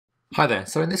Hi there.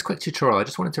 So in this quick tutorial, I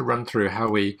just wanted to run through how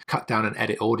we cut down and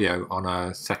edit audio on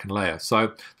a second layer.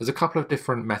 So there's a couple of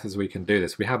different methods we can do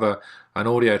this. We have an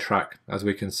audio track, as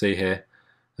we can see here,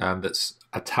 that's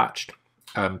attached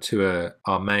to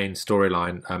our main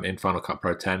storyline in Final Cut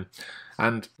Pro 10.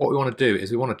 And what we want to do is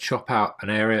we want to chop out an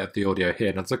area of the audio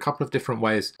here. Now there's a couple of different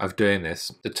ways of doing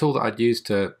this. The tool that I'd use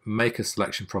to make a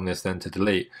selection from this then to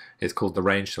delete is called the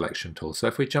range selection tool. So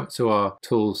if we jump to our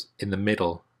tools in the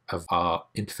middle of our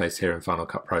interface here in Final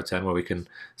Cut Pro 10, where we can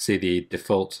see the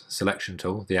default selection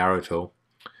tool, the arrow tool,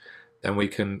 then we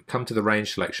can come to the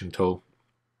range selection tool,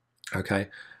 okay,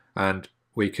 and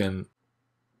we can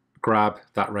grab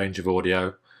that range of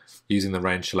audio using the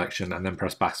range selection and then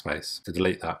press backspace to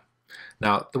delete that.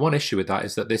 Now the one issue with that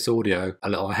is that this audio a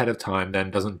little ahead of time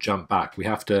then doesn't jump back. We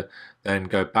have to then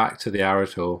go back to the arrow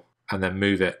tool and then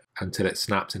move it until it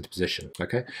snaps into position,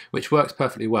 okay? Which works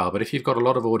perfectly well, but if you've got a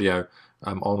lot of audio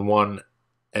on one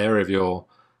area of your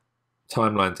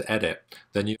timeline to edit,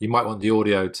 then you might want the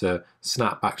audio to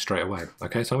snap back straight away,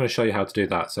 okay? So I'm going to show you how to do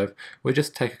that. So if we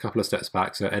just take a couple of steps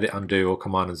back, so edit, undo, or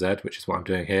Command and Z, which is what I'm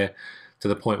doing here, to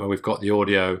the point where we've got the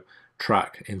audio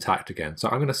track intact again. So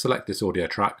I'm going to select this audio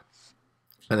track,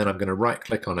 and then I'm going to right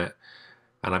click on it,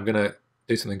 and I'm going to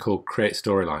do something called create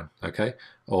storyline, okay,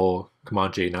 or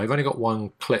Command G. Now you've only got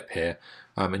one clip here,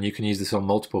 and you can use this on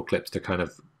multiple clips to kind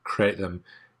of create them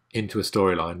into a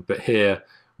storyline, but here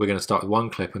we're going to start with one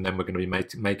clip and then we're going to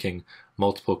be making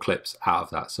multiple clips out of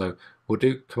that. So we'll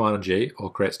do Command G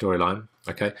or create storyline,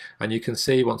 okay, and you can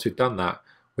see once we've done that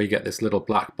we get this little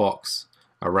black box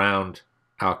around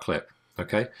our clip,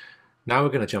 okay. Now we're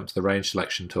going to jump to the range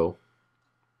selection tool,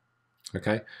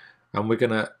 okay, and we're going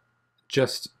to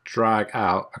just drag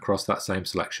out across that same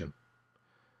selection,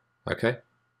 okay,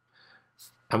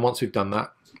 and once we've done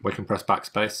that we can press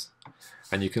backspace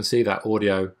and you can see that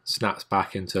audio snaps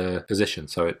back into position.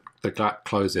 So the gap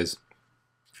closes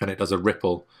and it does a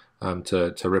ripple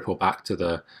to ripple back to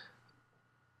the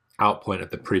out point of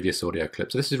the previous audio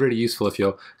clip. So this is really useful if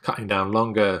you're cutting down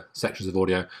longer sections of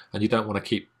audio and you don't want to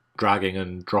keep dragging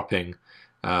and dropping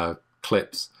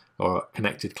clips or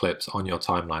connected clips on your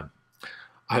timeline.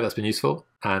 I hope that's been useful,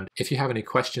 and if you have any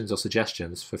questions or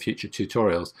suggestions for future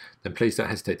tutorials, then please don't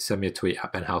hesitate to send me a tweet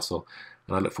at Ben Halsall,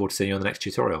 and I look forward to seeing you on the next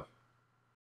tutorial.